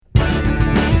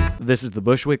This is the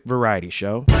Bushwick Variety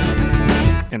Show,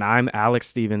 and I'm Alex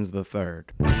Stevens III.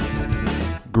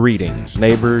 Greetings,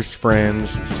 neighbors,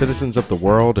 friends, citizens of the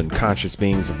world, and conscious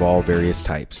beings of all various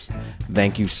types.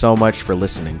 Thank you so much for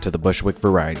listening to the Bushwick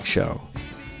Variety Show.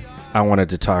 I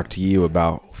wanted to talk to you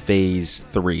about Phase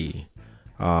 3.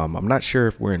 I'm not sure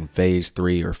if we're in Phase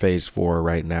 3 or Phase 4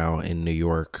 right now in New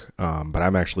York, but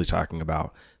I'm actually talking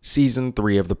about Season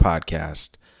 3 of the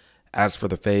podcast. As for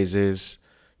the phases,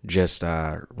 just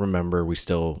remember we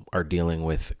still are dealing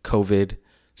with COVID,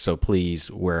 so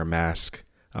please wear a mask.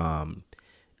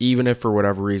 Even if for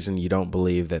whatever reason you don't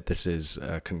believe that this is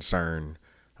a concern,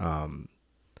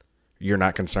 you're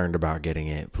not concerned about getting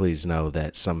it, please know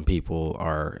that some people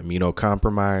are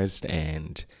immunocompromised,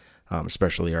 and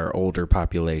especially our older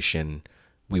population,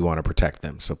 we want to protect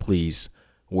them. So please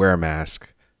wear a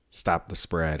mask, stop the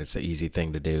spread. It's an easy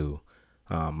thing to do.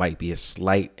 Might be a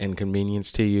slight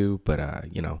inconvenience to you, but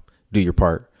do your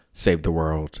part, save the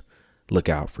world, look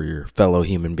out for your fellow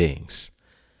human beings.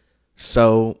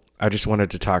 So I just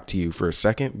wanted to talk to you for a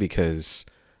second because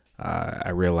I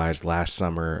realized last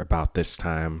summer about this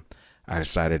time I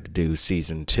decided to do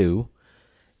Season 2,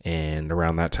 and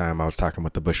around that time I was talking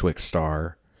with the Bushwick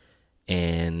Star,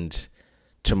 and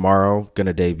tomorrow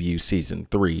gonna debut Season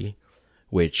 3,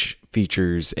 which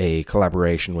features a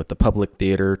collaboration with the Public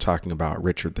Theater talking about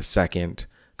Richard II,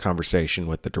 conversation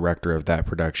with the director of that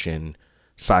production,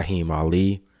 Saheem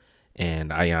Ali,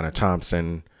 and Ayanna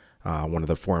Thompson, one of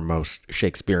the foremost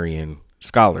Shakespearean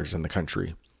scholars in the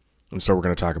country. And so we're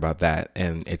going to talk about that.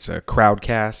 And it's a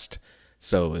crowdcast,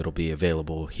 so it'll be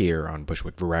available here on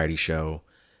Bushwick Variety Show.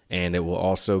 And it will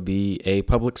also be a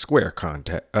Public Square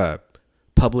podcast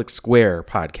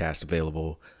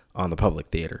available on the Public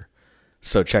Theater.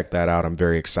 So check that out. I'm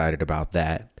very excited about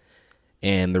that.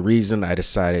 And the reason I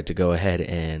decided to go ahead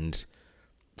and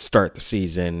start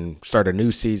a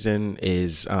new season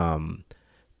is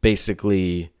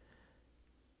basically,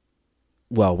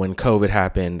 well, when COVID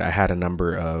happened, I had a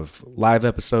number of live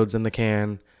episodes in the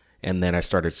can, and then I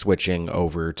started switching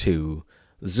over to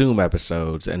Zoom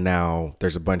episodes, and now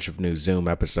there's a bunch of new Zoom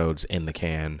episodes in the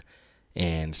can.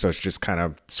 And so it's just kind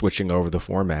of switching over the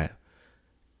format.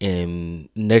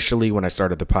 Initially, when I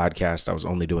started the podcast, I was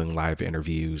only doing live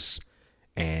interviews,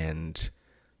 and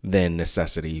then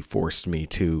necessity forced me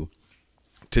to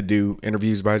do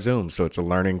interviews by Zoom. So it's a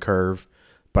learning curve,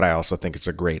 but I also think it's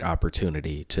a great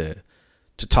opportunity to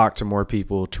talk to more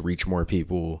people, to reach more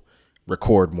people,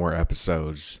 record more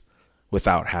episodes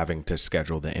without having to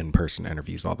schedule the in-person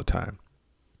interviews all the time.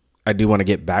 I do want to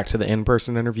get back to the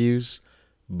in-person interviews,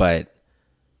 but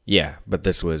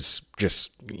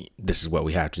this is what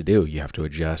we have to do. You have to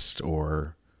adjust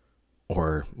or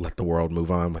let the world move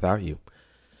on without you.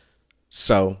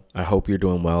 So I hope you're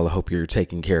doing well. I hope you're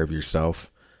taking care of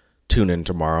yourself. Tune in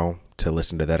tomorrow to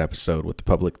listen to that episode with the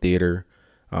Public Theater.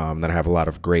 Then I have a lot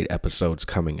of great episodes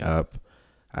coming up.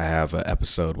 I have an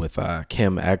episode with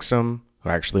Kim Exum, who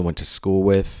I actually went to school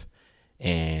with,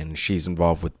 and she's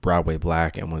involved with Broadway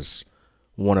Black and was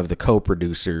one of the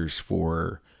co-producers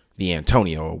for the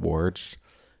Antonio Awards,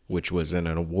 which was an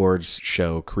awards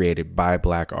show created by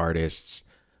Black artists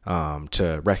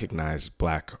to recognize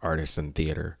Black artists in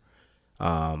theater.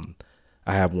 I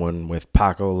have one with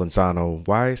Paco Lanzano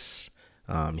Weiss.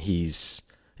 He's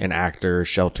an actor,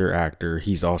 shelter actor.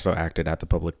 He's also acted at the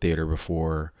Public Theater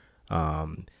before.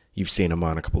 You've seen him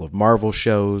on a couple of Marvel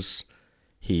shows.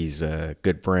 He's a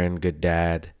good friend, good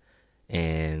dad.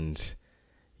 And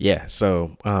yeah,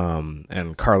 so,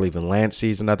 and Carly Van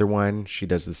Lancey is another one. She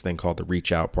does this thing called the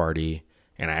Reach Out Party.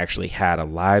 And I actually had a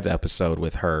live episode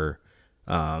with her.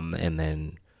 And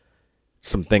then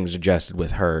some things adjusted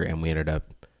with her, and we ended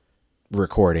up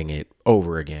recording it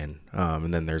over again.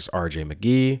 And then there's RJ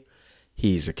McGee.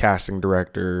 He's a casting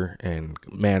director and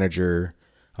manager,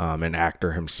 and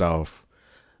actor himself.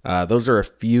 Those are a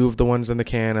few of the ones in the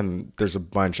can, and there's a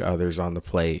bunch of others on the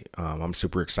plate. I'm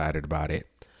super excited about it.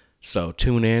 So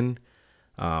tune in.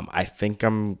 I think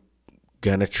I'm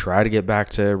going to try to get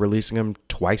back to releasing them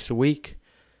twice a week.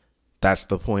 That's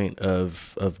the point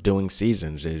of doing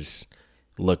seasons, is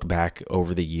look back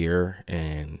over the year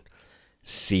and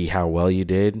see how well you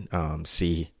did,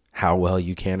 see how well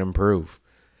you can improve.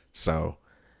 So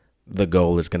the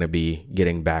goal is going to be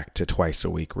getting back to twice a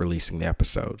week releasing the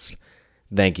episodes.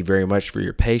 Thank you very much for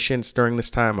your patience during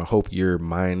this time. I hope your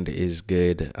mind is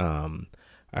good.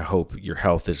 I hope your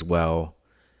health is well.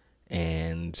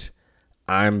 And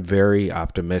I'm very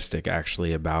optimistic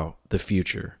actually about the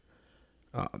future.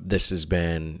 This has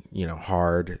been,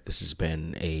 hard. This has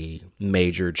been a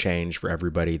major change for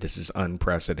everybody. This is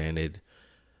unprecedented.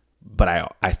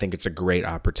 But I think it's a great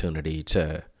opportunity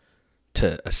to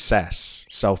to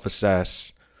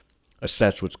self-assess,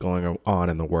 assess what's going on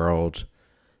in the world,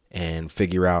 and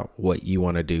figure out what you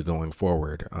want to do going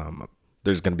forward.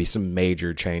 There's going to be some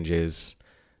major changes,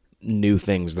 new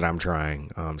things that I'm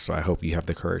trying. So I hope you have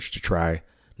the courage to try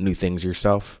new things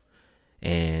yourself.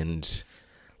 And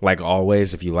like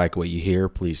always, if you like what you hear,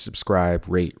 please subscribe,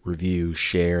 rate, review,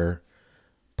 share.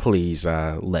 Please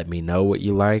let me know what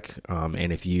you like.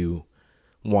 And if you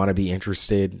want to be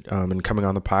interested in coming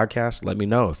on the podcast, let me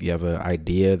know. If you have an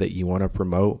idea that you want to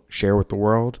promote, share with the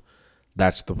world,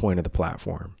 that's the point of the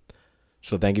platform.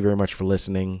 So thank you very much for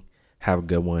listening. Have a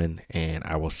good one, and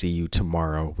I will see you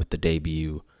tomorrow with the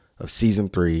debut of Season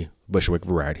 3 Bushwick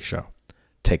Variety Show.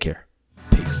 Take care.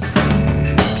 Peace.